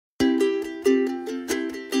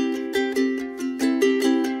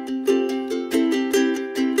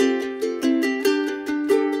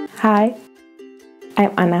Hi,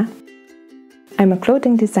 I'm Anna. I'm a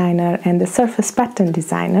clothing designer and a surface pattern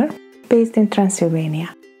designer based in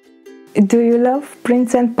Transylvania. Do you love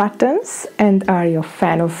prints and patterns, and are you a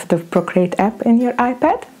fan of the Procreate app in your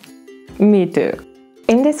iPad? Me too.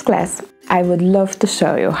 In this class, I would love to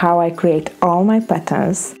show you how I create all my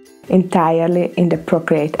patterns entirely in the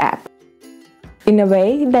Procreate app, in a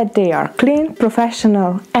way that they are clean,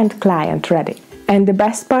 professional and client ready. And the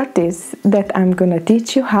best part is that I'm gonna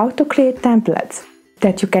teach you how to create templates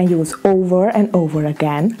that you can use over and over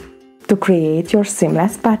again to create your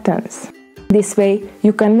seamless patterns. This way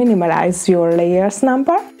you can minimize your layers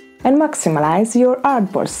number and maximize your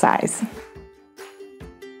artboard size.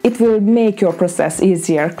 It will make your process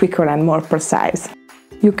easier, quicker and more precise.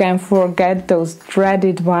 You can forget those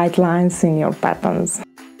dreaded white lines in your patterns.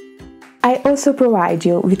 I also provide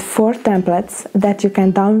you with 4 templates that you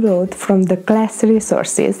can download from the class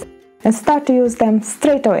resources and start to use them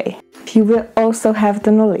straight away. You will also have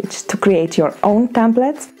the knowledge to create your own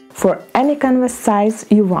templates for any canvas size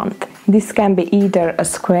you want. This can be either a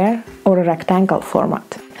square or a rectangle format.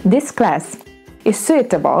 This class is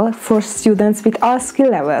suitable for students with all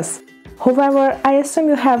skill levels. However, I assume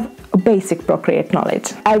you have a basic Procreate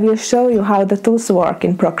knowledge. I will show you how the tools work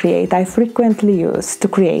in Procreate I frequently use to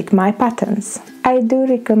create my patterns. I do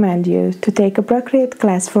recommend you to take a Procreate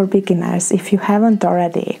class for beginners if you haven't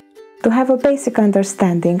already, to have a basic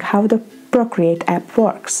understanding how the Procreate app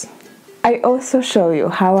works. I also show you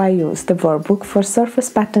how I use the workbook for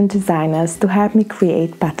surface pattern designers to help me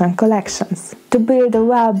create pattern collections, to build a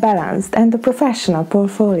well-balanced and a professional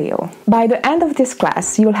portfolio. By the end of this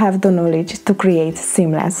class, you'll have the knowledge to create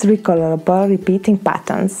seamless, recolorable, repeating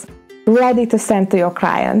patterns, ready to send to your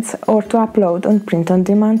clients or to upload on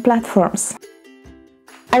print-on-demand platforms.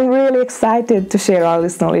 I'm really excited to share all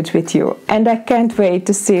this knowledge with you, and I can't wait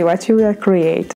to see what you will create.